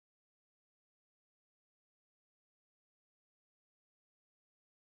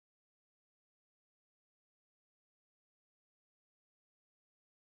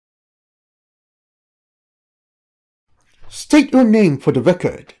State your name for the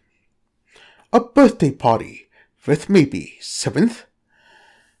record. A birthday party. 5th maybe. 7th?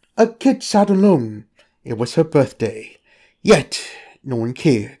 A kid sat alone. It was her birthday. Yet no one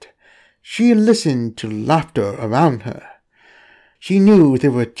cared. She listened to laughter around her. She knew they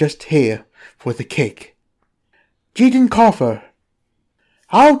were just here for the cake. Jaden Carver.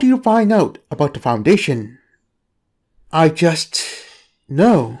 How do you find out about the Foundation? I just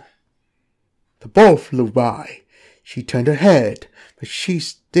know. The ball flew by. She turned her head, but she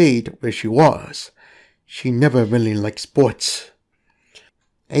stayed where she was. She never really liked sports.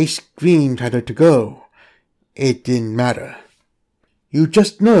 Ace screamed at her to go. It didn't matter. You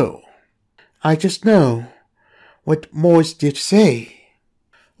just know. I just know. What more is there to say?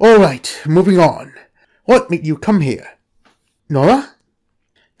 All right, moving on. What made you come here? Nora?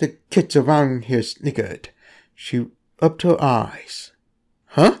 The kids around here snickered. She rubbed her eyes.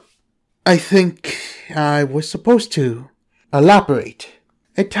 Huh? I think I was supposed to. Elaborate.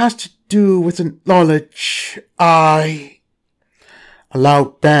 It has to do with the knowledge A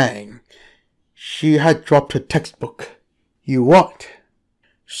loud bang. She had dropped her textbook. You what?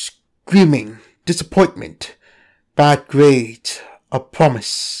 Screaming. Disappointment. Bad grades. A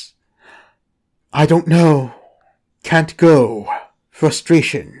promise. I don't know. Can't go.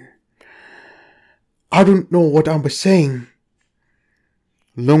 Frustration. I don't know what I was saying.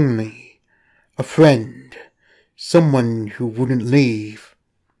 Lonely. A friend. Someone who wouldn't leave.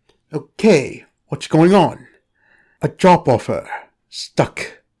 Okay, what's going on? A job offer.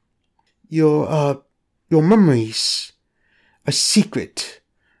 Stuck. Your memories. A secret.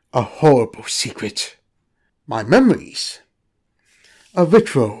 A horrible secret. My memories. A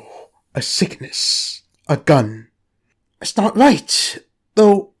ritual. A sickness. A gun. It's not right,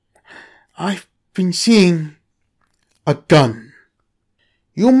 though. I've been seeing a gun.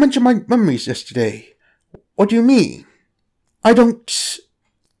 You mentioned my memories yesterday. What do you mean? I don't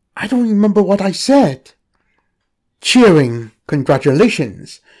remember what I said. Cheering.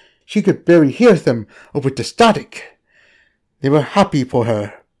 Congratulations. She could barely hear them over the static. They were happy for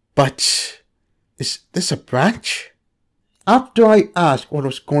her. But is this a branch? After I asked what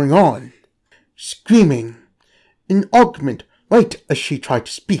was going on, screaming, in argument right as she tried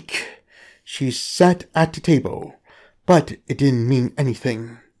to speak, she sat at the table, but it didn't mean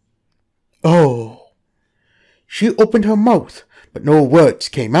anything. Oh. She opened her mouth, but no words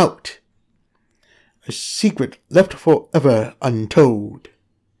came out. A secret left forever untold.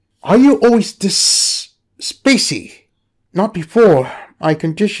 Are you always this spacey? Not before. My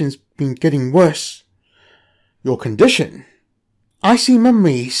condition's been getting worse. Your condition? I see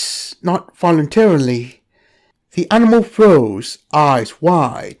memories, not voluntarily. The animal froze, eyes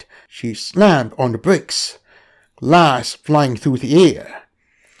wide. She slammed on the bricks. Glass flying through the air.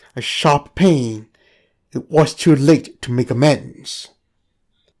 A sharp pain. It was too late to make amends.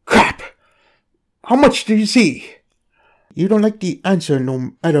 Crap! How much do you see? You don't like the answer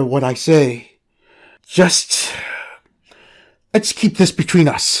no matter what I say. Just... let's keep this between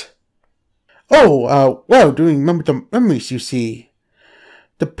us. Oh, well, do you remember the memories you see?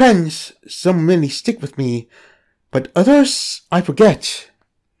 Depends. Some really stick with me, but others I forget.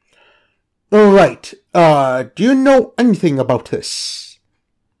 Alright, do you know anything about this?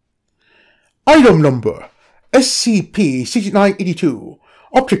 Item number, SCP-6982,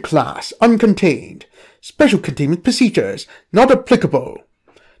 Object Class, Uncontained, Special Containment Procedures, Not Applicable.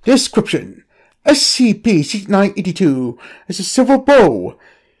 Description, SCP-6982 is a silver bow.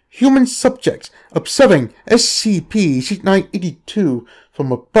 Human subjects observing SCP-6982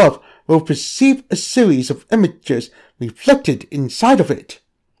 from above will perceive a series of images reflected inside of it.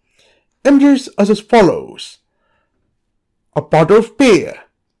 Images are as follows. A bottle of beer.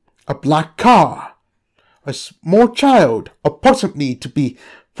 A black car. A small child, approximately to be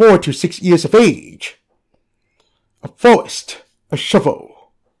 4 to 6 years of age. A forest. A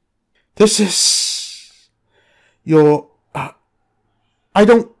shovel. This is... your... I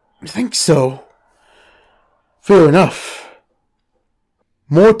don't think so. Fair enough.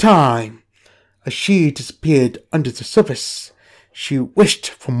 More time. As she disappeared under the surface, she wished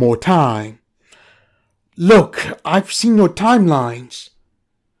for more time. Look, I've seen your timelines.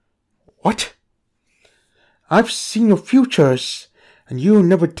 What? I've seen your futures, and you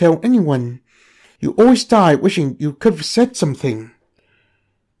never tell anyone. You always die wishing you could have said something.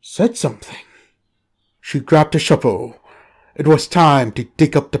 Said something? She grabbed a shovel. It was time to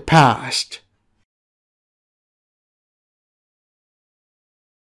dig up the past.